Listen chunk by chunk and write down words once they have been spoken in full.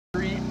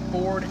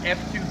Ford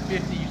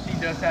F250. You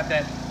see, does have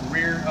that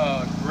rear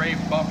gray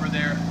bumper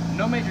there.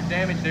 No major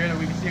damage there. That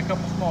we can see a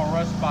couple small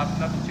rust spots,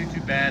 nothing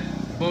too bad.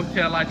 Both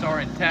taillights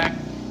are intact.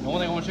 The one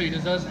thing I want to show you,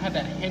 this does have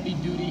that heavy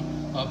duty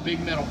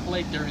big metal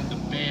plate there in the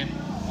bed.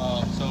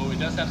 So it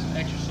does have some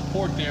extra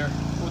support there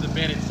for the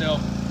bed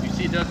itself. You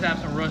see it does have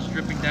some rust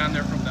dripping down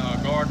there from the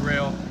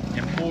guardrail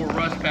and more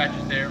rust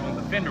patches there on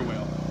the fender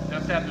well. It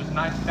does have those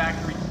nice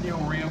factory steel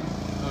rims,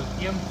 those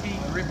MT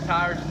grip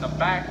tires in the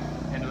back,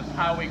 and those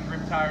highway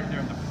grip tires there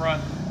in the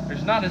front.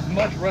 There's not as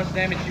much rust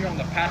damage here on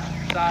the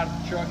passenger side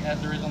of the truck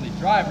as there is on the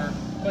driver,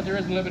 but there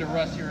is a little bit of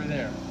rust here or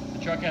there. The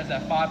truck has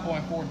that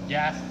 5.4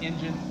 gas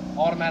engine,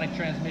 automatic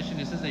transmission.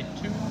 This is a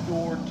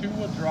two-door,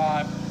 two-wheel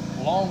drive,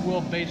 long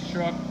wheelbase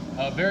truck.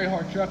 A very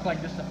hard truck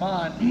like this to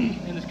find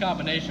in this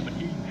combination, but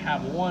here you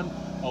have one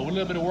with a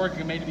little bit of work.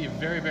 It made to be a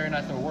very, very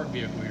nice little work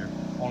vehicle here.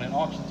 Only an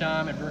auction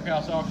time at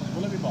Brickhouse Auctions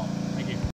will it be bought.